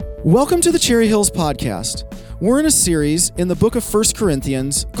Welcome to the Cherry Hills Podcast. We're in a series in the book of 1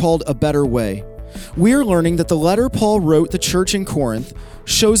 Corinthians called A Better Way. We're learning that the letter Paul wrote the church in Corinth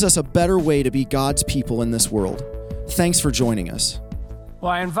shows us a better way to be God's people in this world. Thanks for joining us.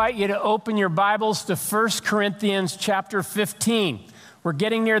 Well, I invite you to open your Bibles to 1 Corinthians chapter 15. We're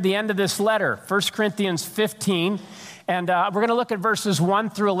getting near the end of this letter, 1 Corinthians 15. And we're going to look at verses 1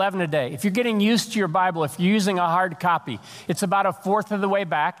 through 11 today. If you're getting used to your Bible, if you're using a hard copy, it's about a fourth of the way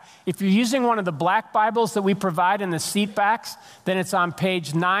back. If you're using one of the black Bibles that we provide in the seat backs, then it's on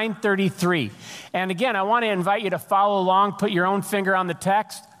page 933. And again, I want to invite you to follow along, put your own finger on the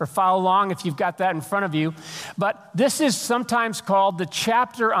text, or follow along if you've got that in front of you. But this is sometimes called the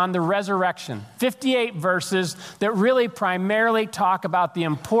chapter on the resurrection. 58 verses that really primarily talk about the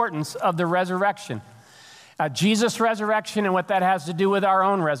importance of the resurrection. Jesus' resurrection and what that has to do with our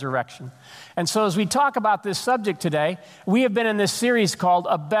own resurrection. And so as we talk about this subject today, we have been in this series called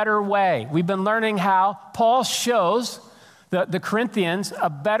A Better Way. We've been learning how Paul shows the Corinthians a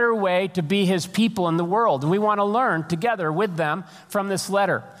better way to be his people in the world. And we want to learn together with them from this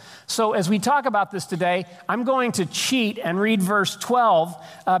letter. So as we talk about this today, I'm going to cheat and read verse 12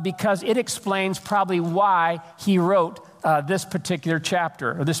 because it explains probably why he wrote this particular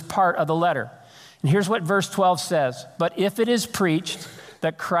chapter or this part of the letter. And here's what verse 12 says. But if it is preached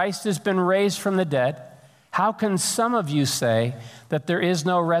that Christ has been raised from the dead, how can some of you say that there is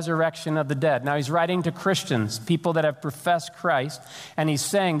no resurrection of the dead? Now he's writing to Christians, people that have professed Christ, and he's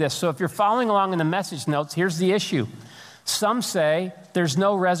saying this. So if you're following along in the message notes, here's the issue. Some say there's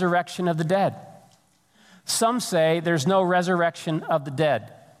no resurrection of the dead. Some say there's no resurrection of the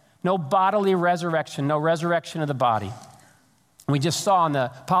dead. No bodily resurrection, no resurrection of the body. We just saw in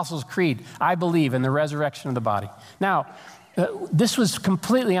the Apostles' Creed, I believe in the resurrection of the body. Now, this was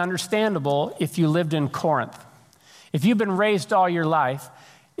completely understandable if you lived in Corinth. If you've been raised all your life,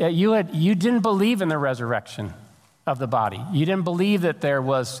 you didn't believe in the resurrection of the body. You didn't believe that there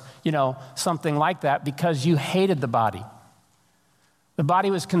was, something like that because you hated the body. The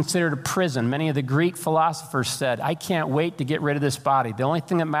body was considered a prison. Many of the Greek philosophers said, I can't wait to get rid of this body. The only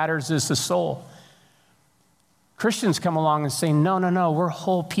thing that matters is the soul. Christians come along and say, no, we're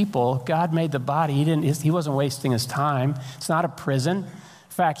whole people. God made the body. He wasn't wasting his time. It's not a prison.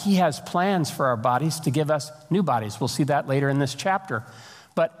 In fact, he has plans for our bodies to give us new bodies. We'll see that later in this chapter.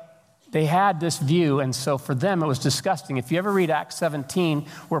 But they had this view, and so for them it was disgusting. If you ever read Acts 17,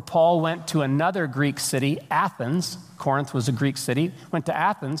 where Paul went to another Greek city, Athens, Corinth was a Greek city, went to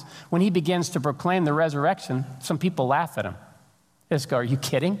Athens, when he begins to proclaim the resurrection, some people laugh at him. They just go, are you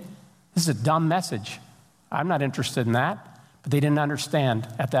kidding? This is a dumb message. I'm not interested in that. But they didn't understand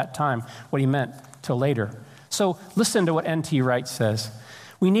at that time what he meant till later. So listen to what N.T. Wright says.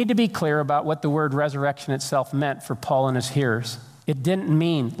 We need to be clear about what the word resurrection itself meant for Paul and his hearers. It didn't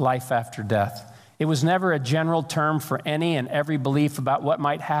mean life after death. It was never a general term for any and every belief about what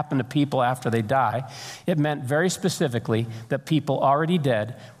might happen to people after they die. It meant very specifically that people already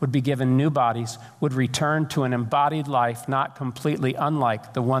dead would be given new bodies, would return to an embodied life not completely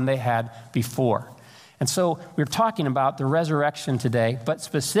unlike the one they had before. And so we're talking about the resurrection today, but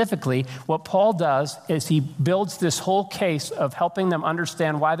specifically what Paul does is he builds this whole case of helping them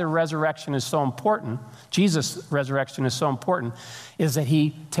understand why the resurrection is so important, Jesus' resurrection is so important, is that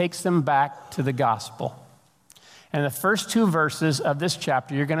he takes them back to the gospel. And the first two verses of this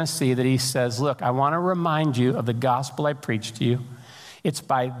chapter, you're going to see that he says, look, I want to remind you of the gospel I preached to you. It's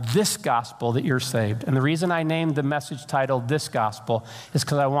by this gospel that you're saved. And the reason I named the message title This Gospel is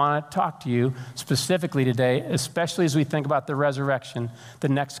because I want to talk to you specifically today, especially as we think about the resurrection the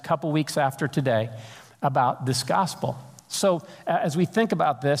next couple weeks after today, about this gospel. So as we think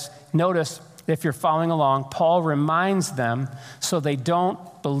about this, notice if you're following along, Paul reminds them so they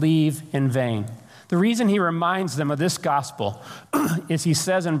don't believe in vain. The reason he reminds them of this gospel is he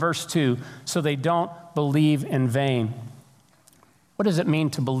says in verse 2, so they don't believe in vain. What does it mean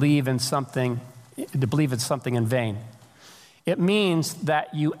to believe in something in vain? It means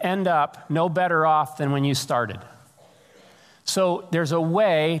that you end up no better off than when you started. So there's a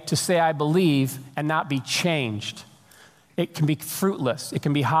way to say I believe and not be changed. It can be fruitless. It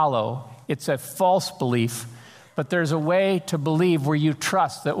can be hollow. It's a false belief. But there's a way to believe where you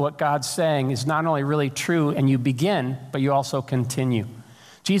trust that what God's saying is not only really true and you begin, but you also continue.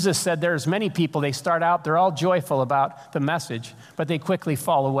 Jesus said there's many people, they start out, they're all joyful about the message, but they quickly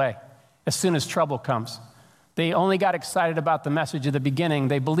fall away as soon as trouble comes. They only got excited about the message at the beginning.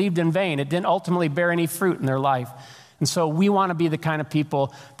 They believed in vain. It didn't ultimately bear any fruit in their life. And so we want to be the kind of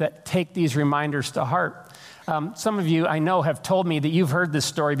people that take these reminders to heart. Some of you, I know, have told me that you've heard this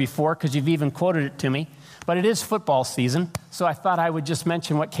story before because you've even quoted it to me. But it is football season, so I thought I would just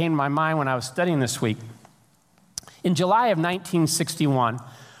mention what came to my mind when I was studying this week. In July of 1961,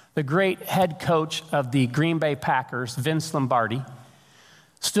 the great head coach of the Green Bay Packers, Vince Lombardi,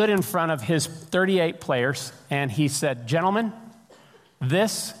 stood in front of his 38 players, and he said, "Gentlemen,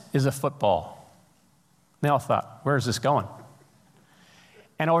 this is a football." They all thought, where is this going?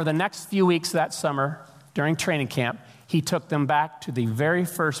 And over the next few weeks that summer, during training camp, he took them back to the very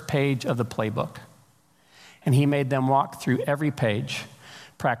first page of the playbook. And he made them walk through every page,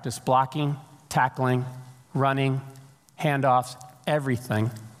 practice blocking, tackling, running, handoffs, everything.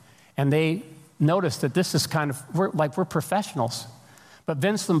 And they noticed that this is we're professionals. But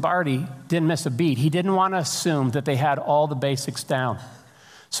Vince Lombardi didn't miss a beat. He didn't want to assume that they had all the basics down.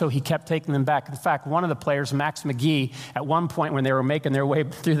 So he kept taking them back. In fact, one of the players, Max McGee, at one point when they were making their way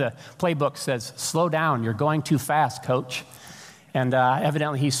through the playbook says, "Slow down, you're going too fast, coach." And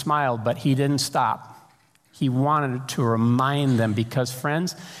evidently he smiled, but he didn't stop. He wanted to remind them because,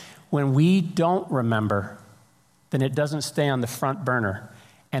 friends, when we don't remember, then it doesn't stay on the front burner,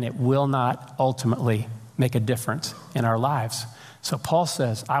 and it will not ultimately make a difference in our lives. So Paul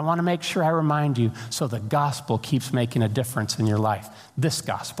says, I want to make sure I remind you so the gospel keeps making a difference in your life, this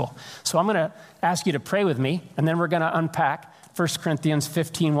gospel. So I'm going to ask you to pray with me, and then we're going to unpack 1 Corinthians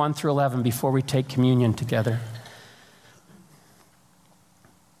 15, 1 through 11 before we take communion together.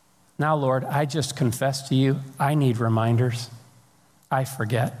 Now, Lord, I just confess to you, I need reminders. I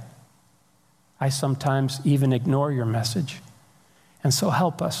forget. I sometimes even ignore your message. And so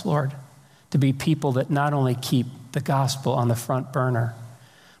help us, Lord, to be people that not only keep the gospel on the front burner,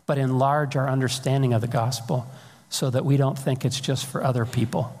 but enlarge our understanding of the gospel so that we don't think it's just for other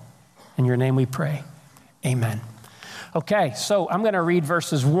people. In your name we pray. Amen. Okay, so I'm going to read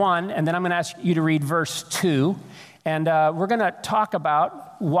verses 1, and then I'm going to ask you to read verse 2. And we're going to talk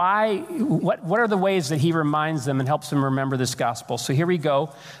about what are the ways that he reminds them and helps them remember this gospel. So here we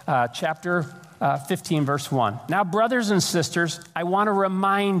go, chapter 15, verse 1. Now, brothers and sisters, I want to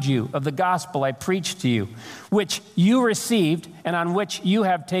remind you of the gospel I preached to you, which you received and on which you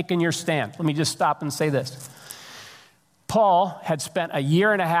have taken your stand. Let me just stop and say this. Paul had spent a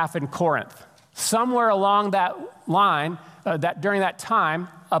year and a half in Corinth. Somewhere along that line, during that time,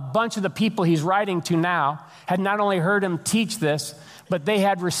 a bunch of the people he's writing to now had not only heard him teach this, but they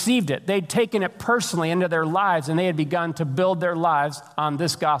had received it. They'd taken it personally into their lives, and they had begun to build their lives on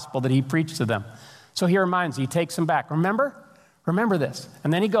this gospel that he preached to them. So he reminds them, he takes them back. Remember this.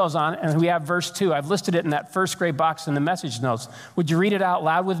 And then he goes on, and we have verse 2. I've listed it in that first gray box in the message notes. Would you read it out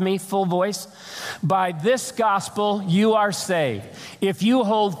loud with me, full voice? By this gospel you are saved, if you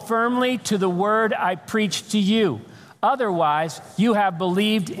hold firmly to the word I preached to you. Otherwise, you have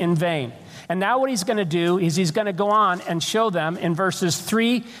believed in vain. And now what he's going to do is he's going to go on and show them in verses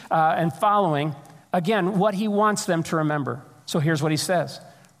 3 and following, again, what he wants them to remember. So here's what he says.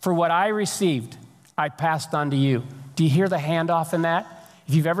 For what I received, I passed on to you. Do you hear the handoff in that?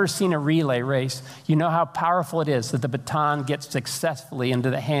 If you've ever seen a relay race, you know how powerful it is that the baton gets successfully into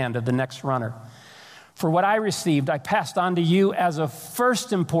the hand of the next runner. For what I received, I passed on to you as of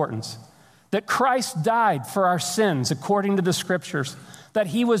first importance, that Christ died for our sins according to the Scriptures, that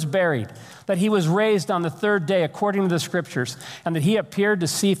he was buried, that he was raised on the third day according to the Scriptures, and that he appeared to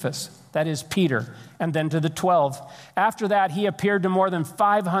Cephas, that is Peter, and then to the 12. After that, he appeared to more than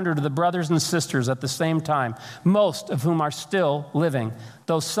 500 of the brothers and sisters at the same time, most of whom are still living,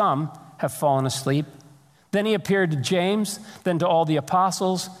 though some have fallen asleep. Then he appeared to James, then to all the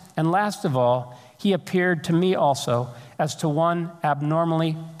apostles, and last of all, he appeared to me also as to one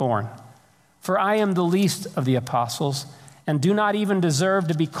abnormally born. For I am the least of the apostles, and do not even deserve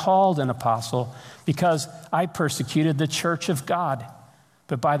to be called an apostle, because I persecuted the church of God.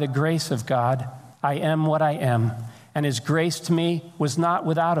 But by the grace of God, I am what I am, and his grace to me was not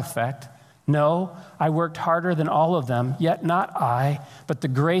without effect. No, I worked harder than all of them, yet not I, but the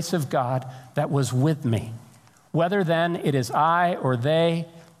grace of God that was with me. Whether then it is I or they,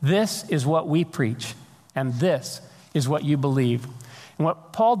 this is what we preach, and this is what you believe. And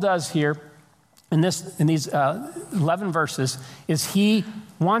what Paul does here in these 11 verses is he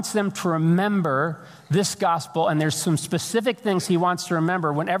wants them to remember this gospel, and there's some specific things he wants to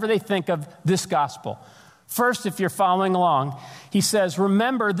remember whenever they think of this gospel. First, if you're following along, he says,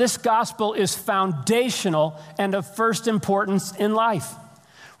 remember, this gospel is foundational and of first importance in life.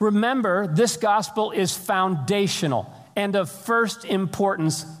 Remember, this gospel is foundational and of first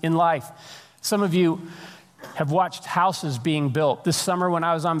importance in life. Some of you have watched houses being built. This summer when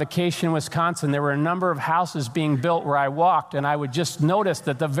I was on vacation in Wisconsin, there were a number of houses being built where I walked, and I would just notice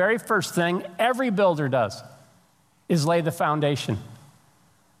that the very first thing every builder does is lay the foundation.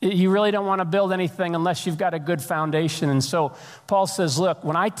 You really don't want to build anything unless you've got a good foundation. And so Paul says, look,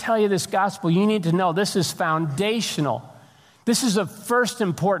 when I tell you this gospel, you need to know this is foundational. This is of first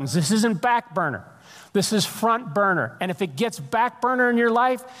importance. This isn't back burner. This is front burner. And if it gets back burner in your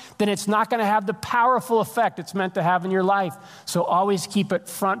life, then it's not going to have the powerful effect it's meant to have in your life. So always keep it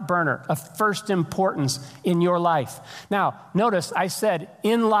front burner, of first importance in your life. Now, notice I said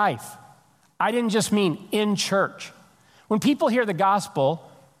in life. I didn't just mean in church. When people hear the gospel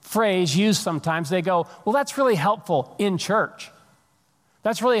phrase used sometimes, they go, well, that's really helpful in church.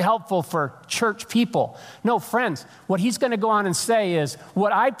 That's really helpful for church people. No, friends, what he's going to go on and say is,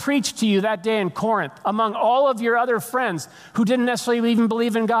 what I preached to you that day in Corinth, among all of your other friends who didn't necessarily even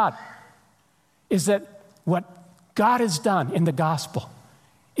believe in God, is that what God has done in the gospel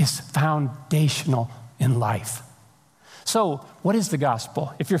is foundational in life. So, what is the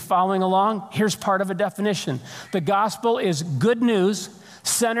gospel? If you're following along, here's part of a definition. The gospel is good news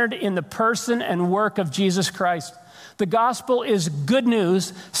centered in the person and work of Jesus Christ. The gospel is good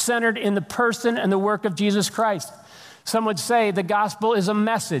news centered in the person and the work of Jesus Christ. Some would say the gospel is a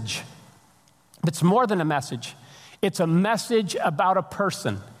message. It's more than a message. It's a message about a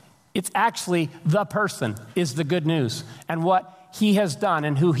person. It's actually the person is the good news and what he has done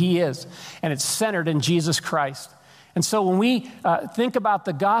and who he is. And it's centered in Jesus Christ. And so when we think about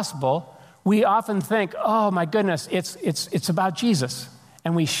the gospel, we often think, oh my goodness, it's about Jesus.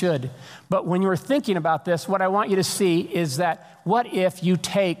 And we should. But when you're thinking about this, what I want you to see is that what if you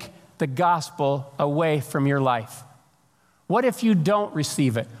take the gospel away from your life? What if you don't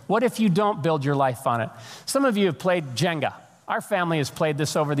receive it? What if you don't build your life on it? Some of you have played Jenga. Our family has played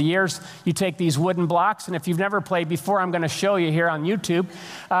this over the years. You take these wooden blocks, and if you've never played before, I'm going to show you here on YouTube.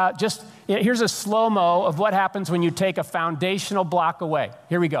 Here's a slow-mo of what happens when you take a foundational block away.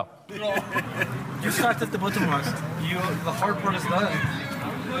 Here we go. You start at the bottom, Max. The hard part is done.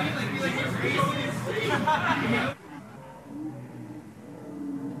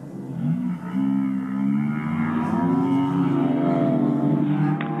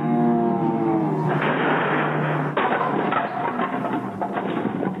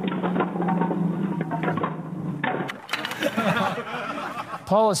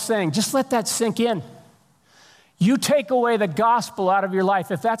 Paul is saying, just let that sink in. You take away the gospel out of your life.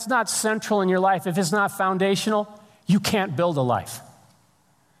 If that's not central in your life, if it's not foundational, you can't build a life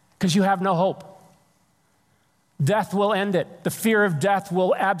because you have no hope. Death will end it. The fear of death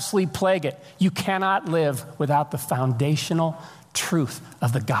will absolutely plague it. You cannot live without the foundational truth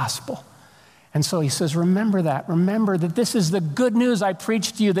of the gospel. And so he says, remember that. Remember that this is the good news I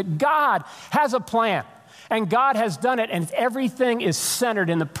preached to you, that God has a plan. And God has done it, and everything is centered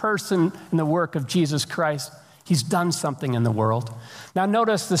in the person and the work of Jesus Christ. He's done something in the world. Now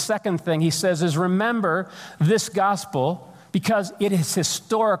notice the second thing he says is remember this gospel because it is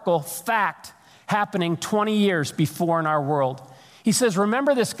historical fact happening 20 years before in our world. He says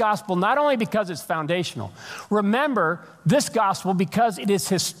remember this gospel not only because it's foundational. Remember this gospel because it is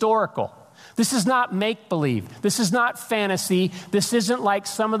historical. This is not make-believe. This is not fantasy. This isn't like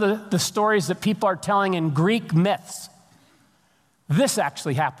some of the stories that people are telling in Greek myths. This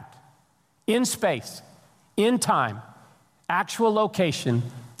actually happened in space, in time, actual location,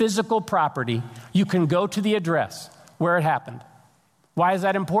 physical property. You can go to the address where it happened. Why is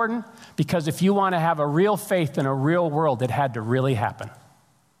that important? Because if you want to have a real faith in a real world, it had to really happen.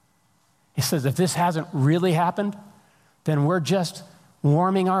 He says if this hasn't really happened, then we're just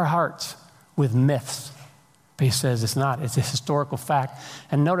warming our hearts with myths. But he says it's not. It's a historical fact.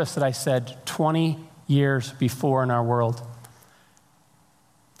 And notice that I said 20 years before in our world.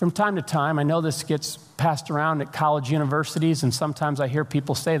 From time to time, I know this gets passed around at college universities, and sometimes I hear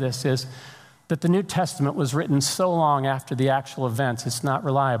people say this, is that the New Testament was written so long after the actual events, it's not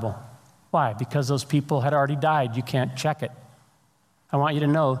reliable. Why? Because those people had already died. You can't check it. I want you to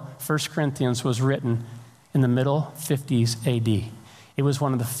know 1 Corinthians was written in the middle 50s AD. It was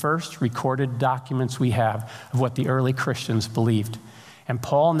one of the first recorded documents we have of what the early Christians believed. And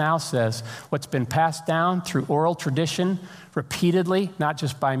Paul now says what's been passed down through oral tradition repeatedly, not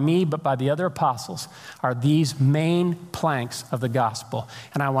just by me, but by the other apostles, are these main planks of the gospel.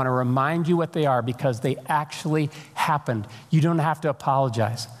 And I want to remind you what they are because they actually happened. You don't have to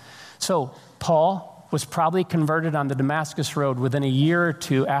apologize. So Paul was probably converted on the Damascus Road within a year or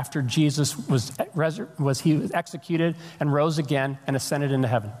two after Jesus was executed and rose again and ascended into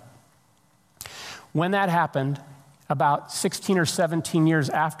heaven. When that happened, about 16 or 17 years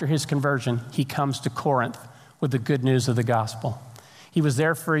after his conversion, he comes to Corinth with the good news of the gospel. He was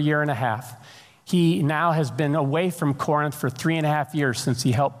there for a year and a half. He now has been away from Corinth for 3.5 years since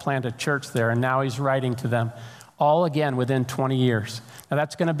he helped plant a church there, and now he's writing to them. all again within 20 years. Now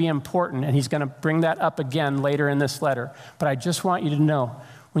that's going to be important, and he's going to bring that up again later in this letter. But I just want you to know,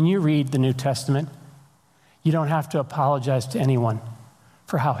 when you read the New Testament, you don't have to apologize to anyone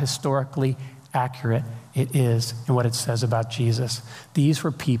for how historically accurate it is and what it says about Jesus. These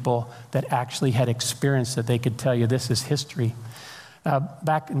were people that actually had experienced that they could tell you this is history.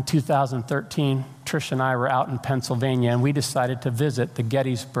 Back in 2013, Trish and I were out in Pennsylvania, and we decided to visit the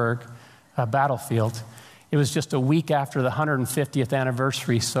Gettysburg battlefield. It was just a week after the 150th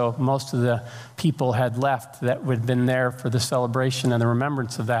anniversary, so most of the people had left that had been there for the celebration and the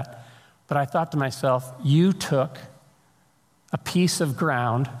remembrance of that. But I thought to myself, you took a piece of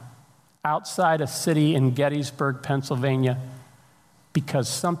ground outside a city in Gettysburg, Pennsylvania, because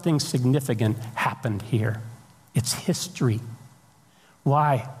something significant happened here. It's history.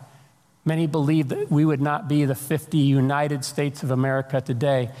 Why? Many believe that we would not be the 50 United States of America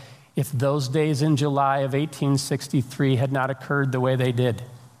today if those days in July of 1863 had not occurred the way they did.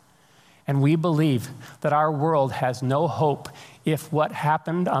 And we believe that our world has no hope if what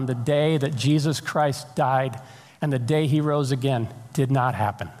happened on the day that Jesus Christ died and the day he rose again did not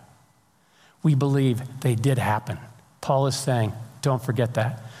happen. We believe they did happen. Paul is saying, don't forget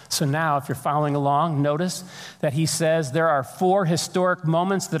that. So now, if you're following along, notice that he says there are 4 historic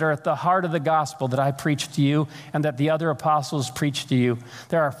moments that are at the heart of the gospel that I preached to you and that the other apostles preached to you.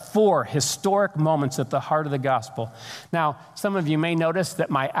 There are 4 historic moments at the heart of the gospel. Now, some of you may notice that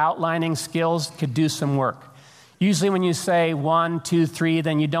my outlining skills could do some work. Usually when you say 1, 2, 3,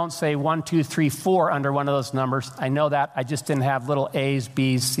 then you don't say 1, 2, 3, 4 under one of those numbers. I know that. I just didn't have little A's,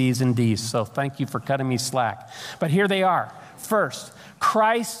 B's, C's, and D's. So thank you for cutting me slack. But here they are. First,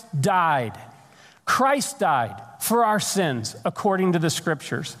 Christ died. Christ died for our sins according to the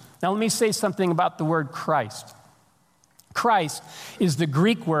scriptures. Now let me say something about the word Christ. Christ is the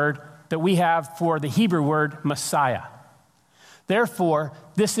Greek word that we have for the Hebrew word Messiah. Therefore,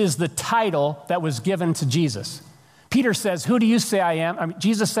 this is the title that was given to Jesus. Peter says, who do you say I am?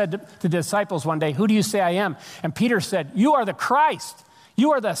 Jesus said to the disciples one day, who do you say I am? And Peter said, you are the Christ.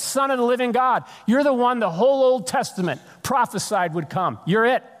 You are the Son of the living God. You're the one the whole Old Testament prophesied would come. You're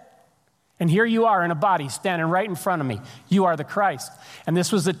it. And here you are in a body standing right in front of me. You are the Christ. And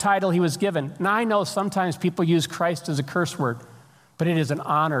this was the title he was given. Now I know sometimes people use Christ as a curse word, but it is an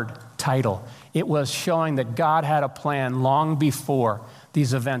honored title. It was showing that God had a plan long before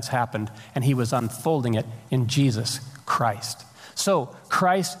these events happened, and he was unfolding it in Jesus Christ. So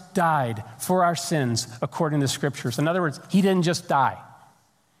Christ died for our sins according to the scriptures. In other words, he didn't just die.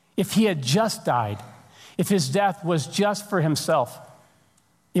 If he had just died, if his death was just for himself,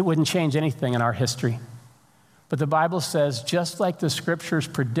 it wouldn't change anything in our history. But the Bible says, just like the scriptures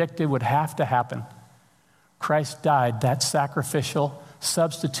predicted would have to happen, Christ died that sacrificial,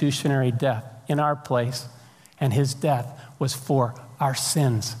 substitutionary death in our place, and his death was for our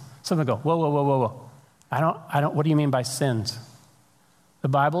sins. Someone go, whoa. I don't, what do you mean by sins? The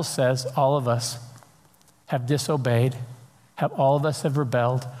Bible says all of us have disobeyed, all of us have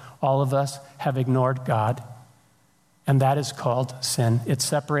rebelled, all of us have ignored God, and that is called sin. It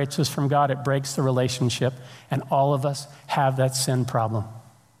separates us from God, it breaks the relationship, and all of us have that sin problem.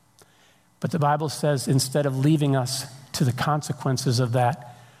 But the Bible says instead of leaving us to the consequences of that,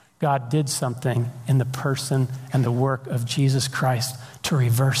 God did something in the person and the work of Jesus Christ to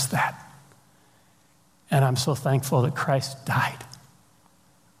reverse that. And I'm so thankful that Christ died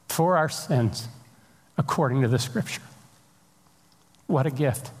for our sins according to the scripture. What a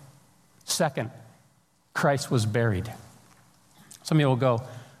gift. Second, Christ was buried. Some of you will go,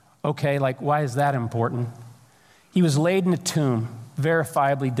 okay, why is that important? He was laid in a tomb,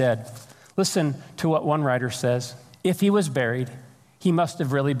 verifiably dead. Listen to what one writer says. If he was buried, he must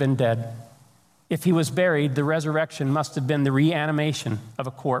have really been dead. If he was buried, the resurrection must have been the reanimation of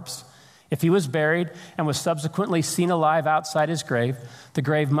a corpse. If he was buried and was subsequently seen alive outside his grave, the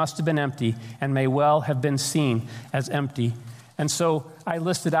grave must have been empty and may well have been seen as empty. And so I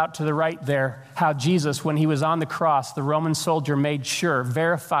listed out to the right there how Jesus, when he was on the cross, the Roman soldier made sure,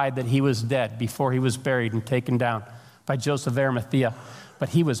 verified that he was dead before he was buried and taken down by Joseph of Arimathea. But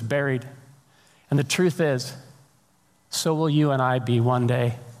he was buried. And the truth is, so will you and I be one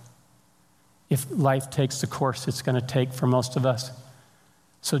day if life takes the course it's going to take for most of us.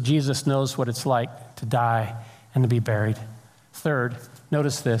 So Jesus knows what it's like to die and to be buried. Third,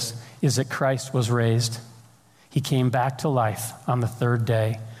 notice this, is that Christ was raised. He came back to life on the third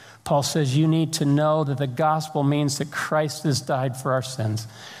day. Paul says you need to know that the gospel means that Christ has died for our sins,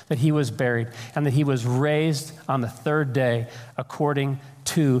 that he was buried, and that he was raised on the third day according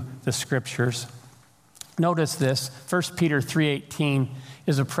to the scriptures. Notice this, 1 Peter 3:18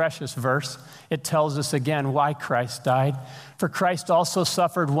 is a precious verse. It tells us again why Christ died. For Christ also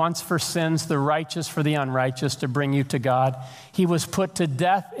suffered once for sins, the righteous for the unrighteous, to bring you to God. He was put to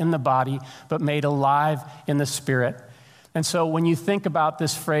death in the body, but made alive in the spirit. And so when you think about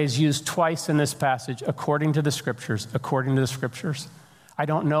this phrase used twice in this passage, according to the scriptures, I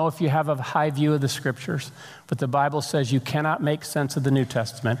don't know if you have a high view of the scriptures, but the Bible says you cannot make sense of the New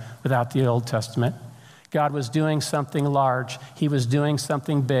Testament without the Old Testament. God was doing something large. He was doing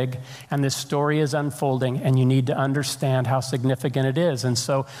something big, and this story is unfolding, and you need to understand how significant it is. And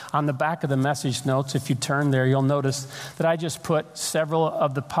so on the back of the message notes, if you turn there, you'll notice that I just put several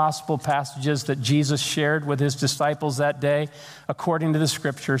of the possible passages that Jesus shared with his disciples that day, according to the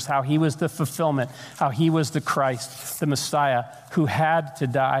scriptures, how he was the fulfillment, how he was the Christ, the Messiah, who had to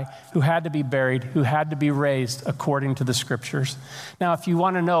die, who had to be buried, who had to be raised according to the scriptures. Now, if you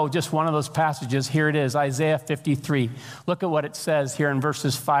want to know just one of those passages, here it is, Isaiah 53. Look at what it says here in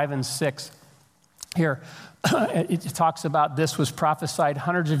verses 5 and 6. Here, it talks about this was prophesied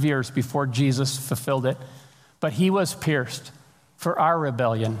hundreds of years before Jesus fulfilled it. But he was pierced for our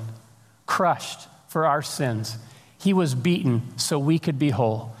rebellion, crushed for our sins. He was beaten so we could be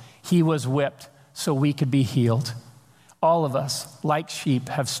whole. He was whipped so we could be healed. All of us, like sheep,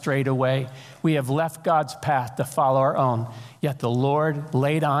 have strayed away. We have left God's path to follow our own. Yet the Lord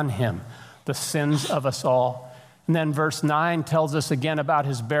laid on him the sins of us all. And then verse 9 tells us again about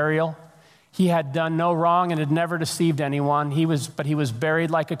his burial. He had done no wrong and had never deceived anyone. But he was buried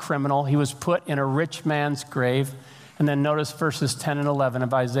like a criminal. He was put in a rich man's grave. And then notice verses 10 and 11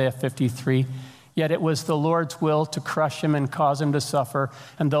 of Isaiah 53. Yet it was the Lord's will to crush him and cause him to suffer.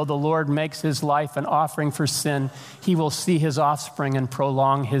 And though the Lord makes his life an offering for sin, he will see his offspring and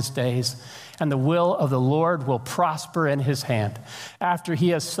prolong his days. And the will of the Lord will prosper in his hand. After he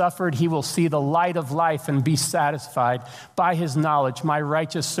has suffered, he will see the light of life and be satisfied. By his knowledge, my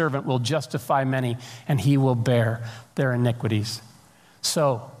righteous servant will justify many, and he will bear their iniquities.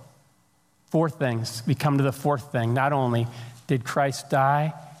 So, four things. We come to the fourth thing. Not only did Christ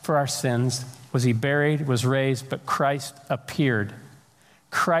die for our sins, was he buried, was raised, but Christ appeared.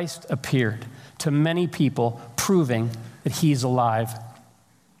 Christ appeared to many people, proving that he's alive.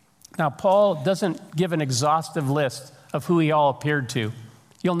 Now, Paul doesn't give an exhaustive list of who he all appeared to.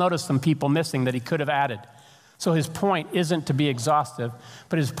 You'll notice some people missing that he could have added. So his point isn't to be exhaustive,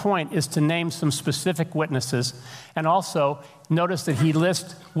 but his point is to name some specific witnesses. And also, notice that he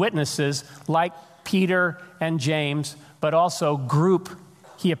lists witnesses like Peter and James, but also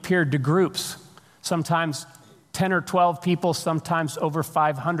he appeared to groups, sometimes 10 or 12 people, sometimes over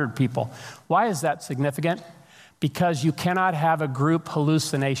 500 people. Why is that significant? Because you cannot have a group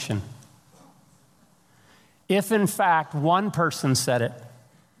hallucination. If in fact one person said it,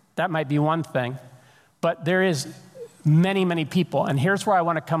 that might be one thing, but there is many, many people. And here's where I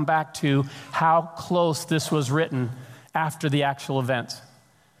want to come back to how close this was written after the actual events.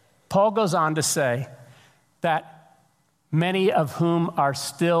 Paul goes on to say that many of whom are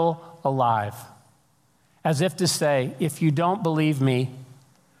still alive, as if to say, if you don't believe me,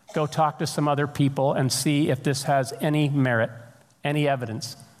 go talk to some other people and see if this has any merit, any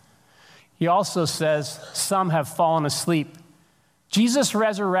evidence. He also says some have fallen asleep. Jesus'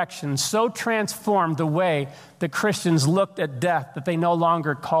 resurrection so transformed the way that Christians looked at death that they no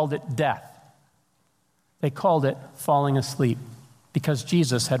longer called it death. They called it falling asleep because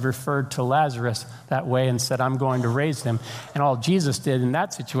Jesus had referred to Lazarus that way and said, I'm going to raise him. And all Jesus did in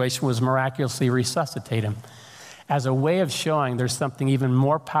that situation was miraculously resuscitate him, as a way of showing there's something even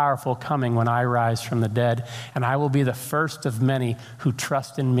more powerful coming when I rise from the dead, and I will be the first of many who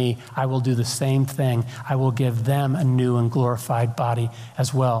trust in me. I will do the same thing. I will give them a new and glorified body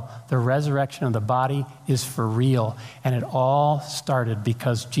as well. The resurrection of the body is for real, and it all started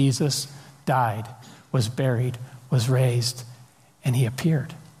because Jesus died, was buried, was raised, and he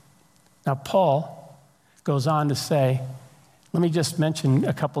appeared. Now, Paul goes on to say, let me just mention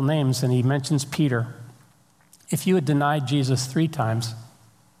a couple names, and he mentions Peter. If you had denied Jesus 3 times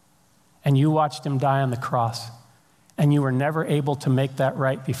and you watched him die on the cross and you were never able to make that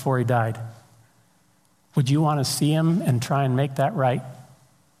right before he died, would you want to see him and try and make that right?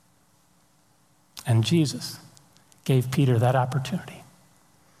 And Jesus gave Peter that opportunity.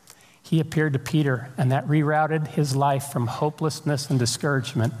 He appeared to Peter, and that rerouted his life from hopelessness and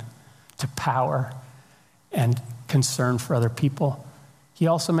discouragement to power and concern for other people. He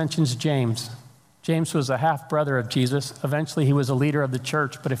also mentions James. James was a half-brother of Jesus. Eventually, he was a leader of the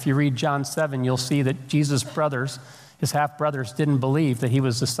church. But if you read John 7, you'll see that Jesus' brothers, his half-brothers, didn't believe that he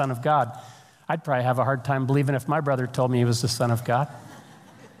was the Son of God. I'd probably have a hard time believing if my brother told me he was the Son of God.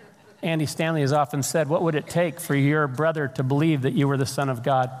 Andy Stanley has often said, what would it take for your brother to believe that you were the Son of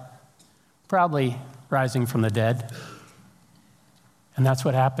God? Probably rising from the dead. And that's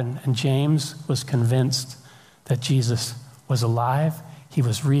what happened. And James was convinced that Jesus was alive, he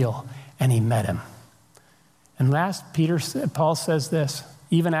was real, and he met him. And Paul says this,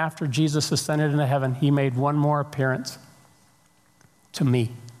 even after Jesus ascended into heaven, he made one more appearance to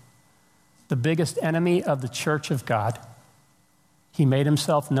me, the biggest enemy of the church of God. He made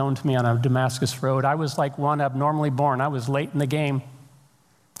himself known to me on a Damascus road. I was like one abnormally born. I was late in the game.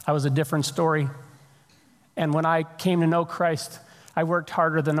 I was a different story. And when I came to know Christ, I worked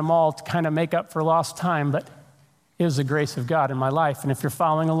harder than them all to kind of make up for lost time, but it was the grace of God in my life. And if you're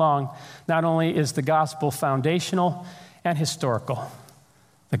following along, not only is the gospel foundational and historical,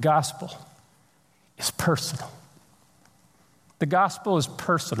 the gospel is personal. The gospel is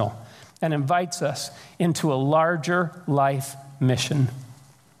personal and invites us into a larger life mission.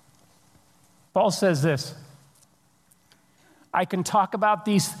 Paul says this, I can talk about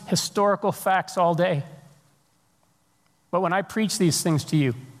these historical facts all day, but when I preach these things to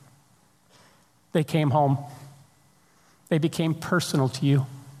you, they came home. They became personal to you.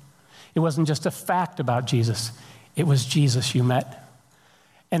 It wasn't just a fact about Jesus. It was Jesus you met.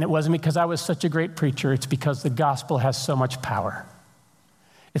 And it wasn't because I was such a great preacher. It's because the gospel has so much power.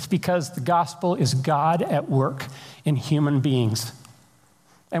 It's because the gospel is God at work in human beings.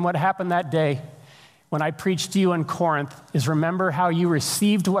 And what happened that day when I preached to you in Corinth is remember how you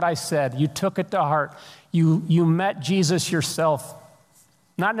received what I said. You took it to heart. You met Jesus yourself.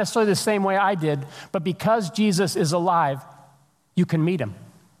 Not necessarily the same way I did, but because Jesus is alive, you can meet him.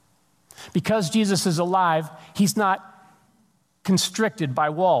 Because Jesus is alive, he's not constricted by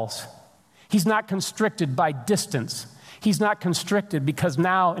walls. He's not constricted by distance. He's not constricted because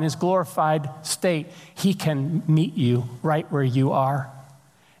now in his glorified state, he can meet you right where you are.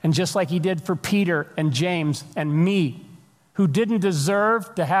 And just like he did for Peter and James and me, who didn't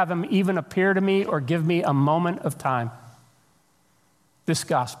deserve to have him even appear to me or give me a moment of time, this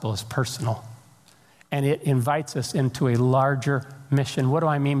gospel is personal, and it invites us into a larger mission. What do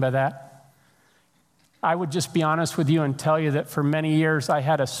I mean by that? I would just be honest with you and tell you that for many years I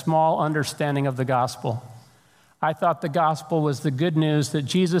had a small understanding of the gospel. I thought the gospel was the good news that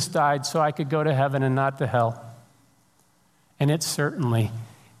Jesus died so I could go to heaven and not to hell. And it certainly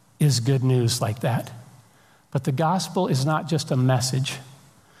is good news like that. But the gospel is not just a message.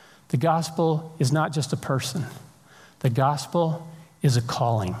 The gospel is not just a person. The gospel is a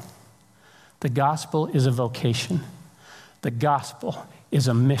calling. The gospel is a vocation. The gospel is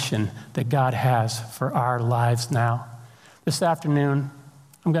a mission that God has for our lives now. This afternoon,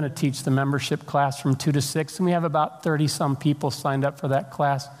 I'm going to teach the membership class from 2 to 6, and we have about 30-some people signed up for that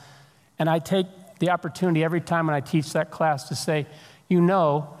class. And I take the opportunity every time when I teach that class to say, you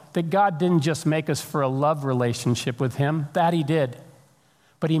know that God didn't just make us for a love relationship with him. That he did.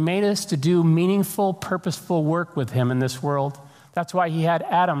 But he made us to do meaningful, purposeful work with him in this world. That's why he had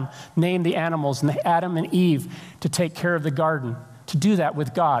Adam name the animals and Adam and Eve to take care of the garden, to do that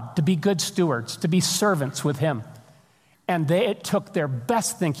with God, to be good stewards, to be servants with him. And it took their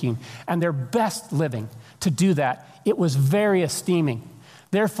best thinking and their best living to do that. It was very esteeming.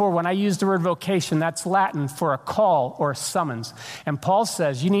 Therefore, when I use the word vocation, that's Latin for a call or a summons. And Paul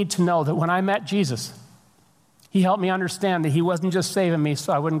says, you need to know that when I met Jesus, he helped me understand that he wasn't just saving me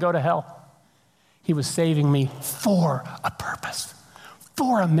so I wouldn't go to hell. He was saving me for a purpose,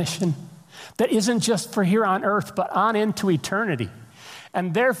 for a mission that isn't just for here on earth, but on into eternity.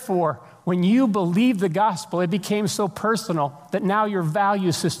 And therefore, when you believe the gospel, it became so personal that now your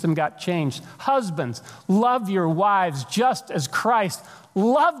value system got changed. Husbands, love your wives just as Christ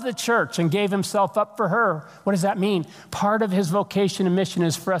loved the church and gave himself up for her. What does that mean? Part of his vocation and mission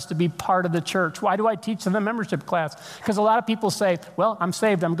is for us to be part of the church. Why do I teach in the membership class? Because a lot of people say, well, I'm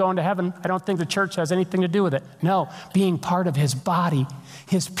saved, I'm going to heaven. I don't think the church has anything to do with it. No, being part of his body,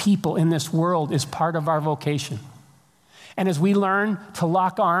 his people in this world is part of our vocation. And as we learn to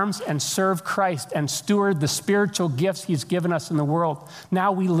lock arms and serve Christ and steward the spiritual gifts he's given us in the world,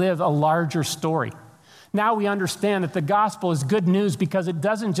 now we live a larger story. Now we understand that the gospel is good news because it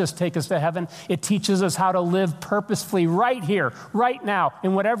doesn't just take us to heaven, it teaches us how to live purposefully right here, right now,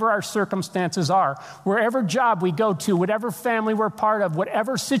 in whatever our circumstances are. Wherever job we go to, whatever family we're part of,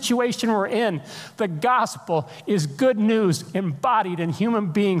 whatever situation we're in, the gospel is good news embodied in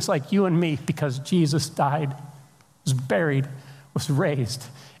human beings like you and me because Jesus died, was buried, was raised,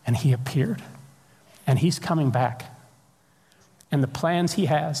 and he appeared. And he's coming back. And the plans he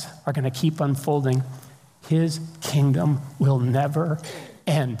has are going to keep unfolding. His kingdom will never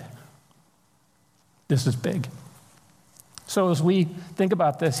end. This is big. So as we think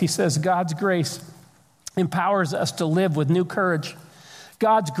about this, he says God's grace empowers us to live with new courage.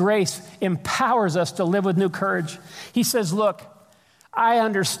 God's grace empowers us to live with new courage. He says, look, I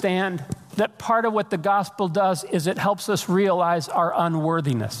understand that part of what the gospel does is it helps us realize our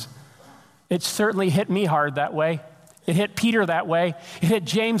unworthiness. It certainly hit me hard that way. It hit Peter that way. It hit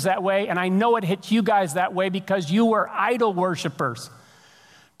James that way. And I know it hit you guys that way because you were idol worshipers.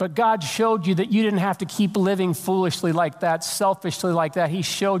 But God showed you that you didn't have to keep living foolishly like that, selfishly like that. He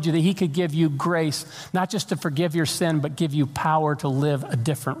showed you that he could give you grace, not just to forgive your sin, but give you power to live a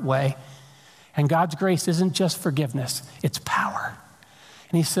different way. And God's grace isn't just forgiveness, it's power.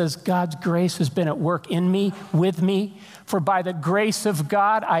 And he says, God's grace has been at work in me, with me, for by the grace of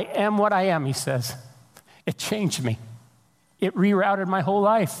God, I am what I am, he says. It changed me. It rerouted my whole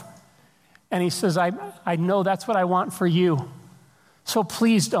life. And he says, I know that's what I want for you. So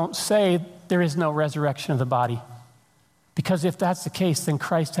please don't say there is no resurrection of the body. Because if that's the case, then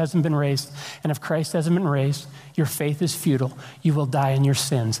Christ hasn't been raised. And if Christ hasn't been raised, your faith is futile. You will die in your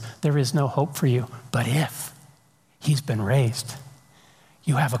sins. There is no hope for you. But if he's been raised,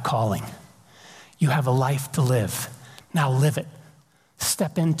 you have a calling. You have a life to live. Now live it.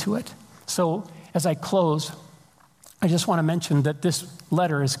 Step into it. So as I close, I just want to mention that this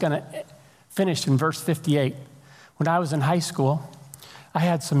letter is going to finish in verse 58. When I was in high school, I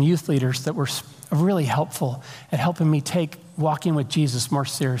had some youth leaders that were really helpful at helping me take walking with Jesus more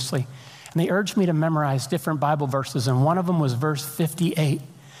seriously. And they urged me to memorize different Bible verses, and one of them was verse 58.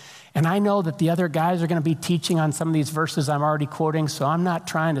 And I know that the other guys are going to be teaching on some of these verses I'm already quoting, so I'm not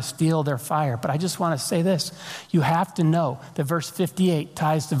trying to steal their fire. But I just want to say this. You have to know that verse 58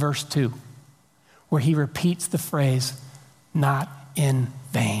 ties to verse 2, where he repeats the phrase, not in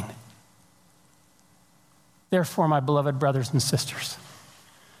vain. Therefore, my beloved brothers and sisters,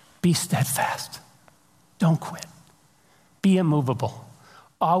 be steadfast. Don't quit. Be immovable.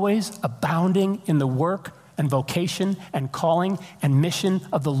 Always abounding in the work and vocation and calling and mission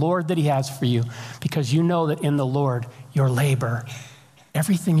of the Lord that he has for you, because you know that in the Lord, your labor,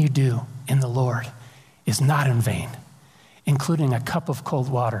 everything you do in the Lord is not in vain, including a cup of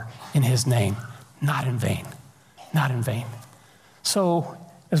cold water in his name. Not in vain. Not in vain. So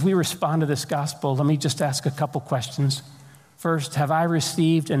as we respond to this gospel, let me just ask a couple questions. First, have I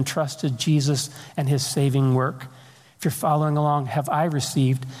received and trusted Jesus and his saving work? If you're following along, have I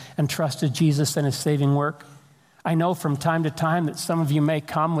received and trusted Jesus and his saving work? I know from time to time that some of you may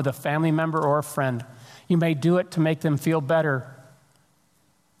come with a family member or a friend. You may do it to make them feel better,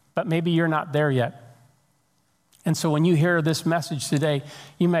 but maybe you're not there yet. And so when you hear this message today,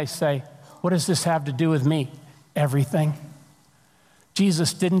 you may say, what does this have to do with me? Everything.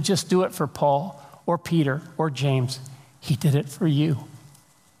 Jesus didn't just do it for Paul or Peter or James. He did it for you.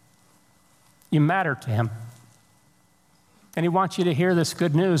 You matter to him. And he wants you to hear this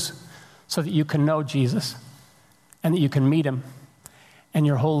good news so that you can know Jesus and that you can meet him and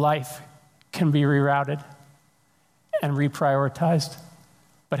your whole life can be rerouted and reprioritized.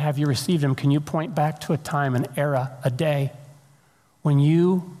 But have you received him? Can you point back to a time, an era, a day when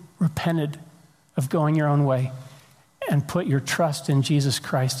you repented of going your own way and put your trust in Jesus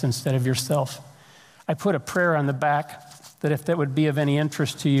Christ instead of yourself? I put a prayer on the back that if that would be of any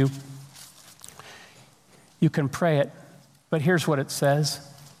interest to you, you can pray it. But here's what it says.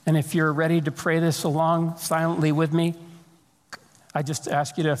 And if you're ready to pray this along silently with me, I just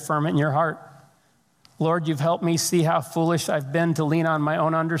ask you to affirm it in your heart. Lord, you've helped me see how foolish I've been to lean on my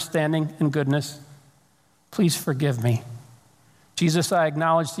own understanding and goodness. Please forgive me. Jesus, I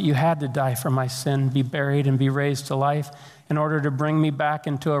acknowledge that you had to die for my sin, be buried, and be raised to life in order to bring me back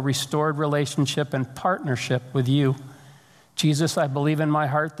into a restored relationship and partnership with you. Jesus, I believe in my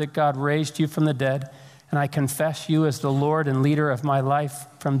heart that God raised you from the dead, and I confess you as the Lord and leader of my life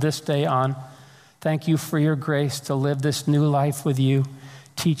from this day on. Thank you for your grace to live this new life with you.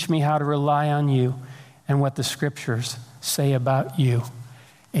 Teach me how to rely on you and what the scriptures say about you.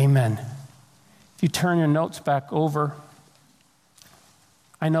 Amen. If you turn your notes back over,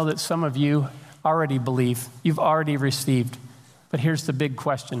 I know that some of you already believe. You've already received. But here's the big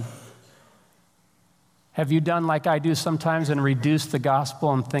question. Have you done like I do sometimes and reduced the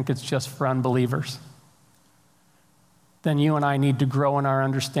gospel and think it's just for unbelievers? Then you and I need to grow in our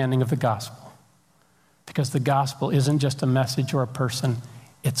understanding of the gospel. Because the gospel isn't just a message or a person,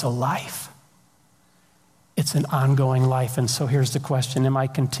 it's a life. It's an ongoing life. And so here's the question. Am I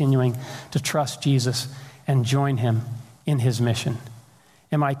continuing to trust Jesus and join him in his mission?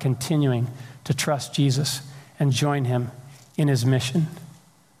 Am I continuing to trust Jesus and join him in his mission?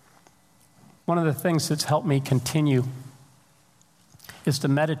 One of the things that's helped me continue is to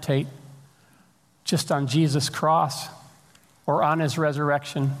meditate just on Jesus' cross or on his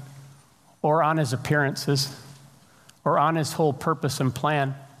resurrection, or on his appearances, or on his whole purpose and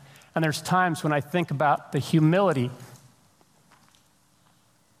plan. And there's times when I think about the humility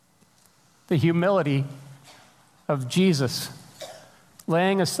of Jesus,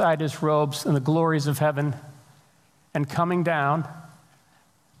 laying aside his robes and the glories of heaven and coming down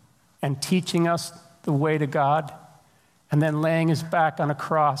and teaching us the way to God, and then laying his back on a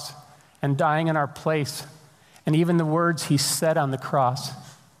cross and dying in our place. And even the words he said on the cross,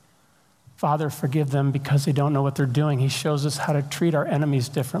 Father, forgive them because they don't know what they're doing. He shows us how to treat our enemies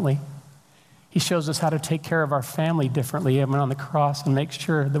differently. He shows us how to take care of our family differently, even on the cross, and make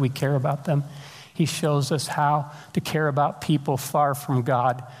sure that we care about them. He shows us how to care about people far from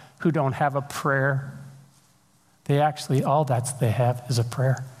God who don't have a prayer. They actually, all that they have is a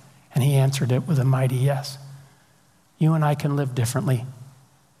prayer. And he answered it with a mighty yes. You and I can live differently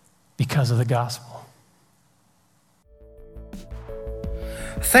because of the gospel.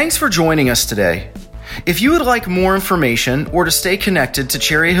 Thanks for joining us today. If you would like more information or to stay connected to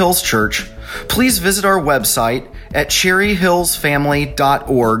Cherry Hills Church, please visit our website at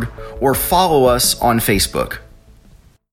cherryhillsfamily.org or follow us on Facebook.